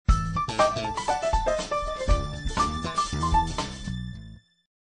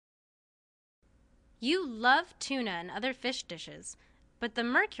You love tuna and other fish dishes, but the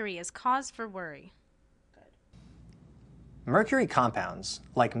mercury is cause for worry. Mercury compounds,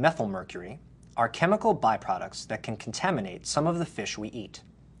 like methylmercury, are chemical byproducts that can contaminate some of the fish we eat.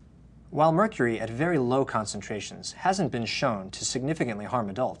 While mercury at very low concentrations hasn't been shown to significantly harm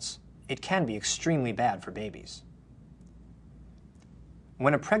adults, it can be extremely bad for babies.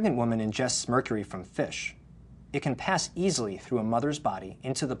 When a pregnant woman ingests mercury from fish, it can pass easily through a mother's body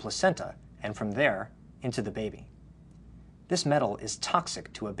into the placenta and from there into the baby. This metal is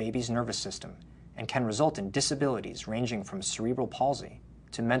toxic to a baby's nervous system and can result in disabilities ranging from cerebral palsy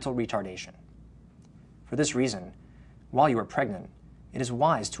to mental retardation. For this reason, while you are pregnant, it is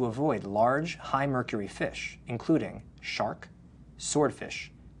wise to avoid large, high-mercury fish, including shark,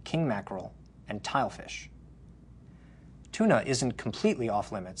 swordfish, king mackerel, and tilefish. Tuna isn't completely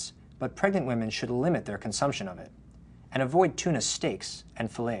off-limits, but pregnant women should limit their consumption of it, and avoid tuna steaks and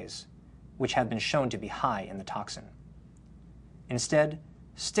fillets, which have been shown to be high in the toxin. Instead,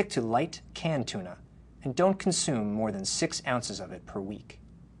 stick to light canned tuna and don't consume more than 6 ounces of it per week.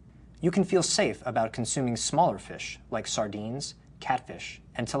 You can feel safe about consuming smaller fish like sardines, catfish,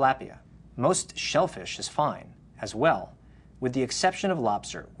 and tilapia. Most shellfish is fine, as well, with the exception of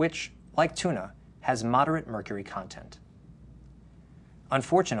lobster, which, like tuna, has moderate mercury content.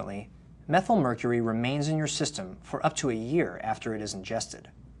 Unfortunately, methylmercury remains in your system for up to a year after it is ingested.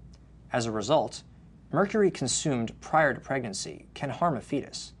 As a result, mercury consumed prior to pregnancy can harm a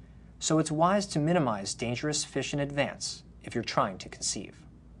fetus, so it's wise to minimize dangerous fish in advance if you're trying to conceive.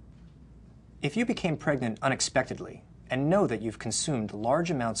 If you became pregnant unexpectedly and know that you've consumed large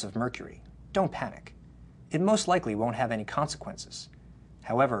amounts of mercury, don't panic. It most likely won't have any consequences.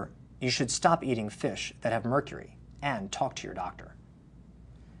 However, you should stop eating fish that have mercury and talk to your doctor.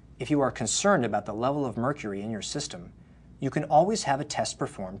 If you are concerned about the level of mercury in your system, you can always have a test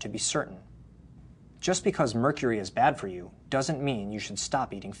performed to be certain. Just because mercury is bad for you doesn't mean you should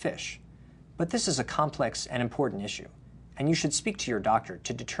stop eating fish. But this is a complex and important issue, and you should speak to your doctor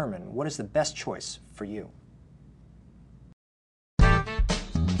to determine what is the best choice for you.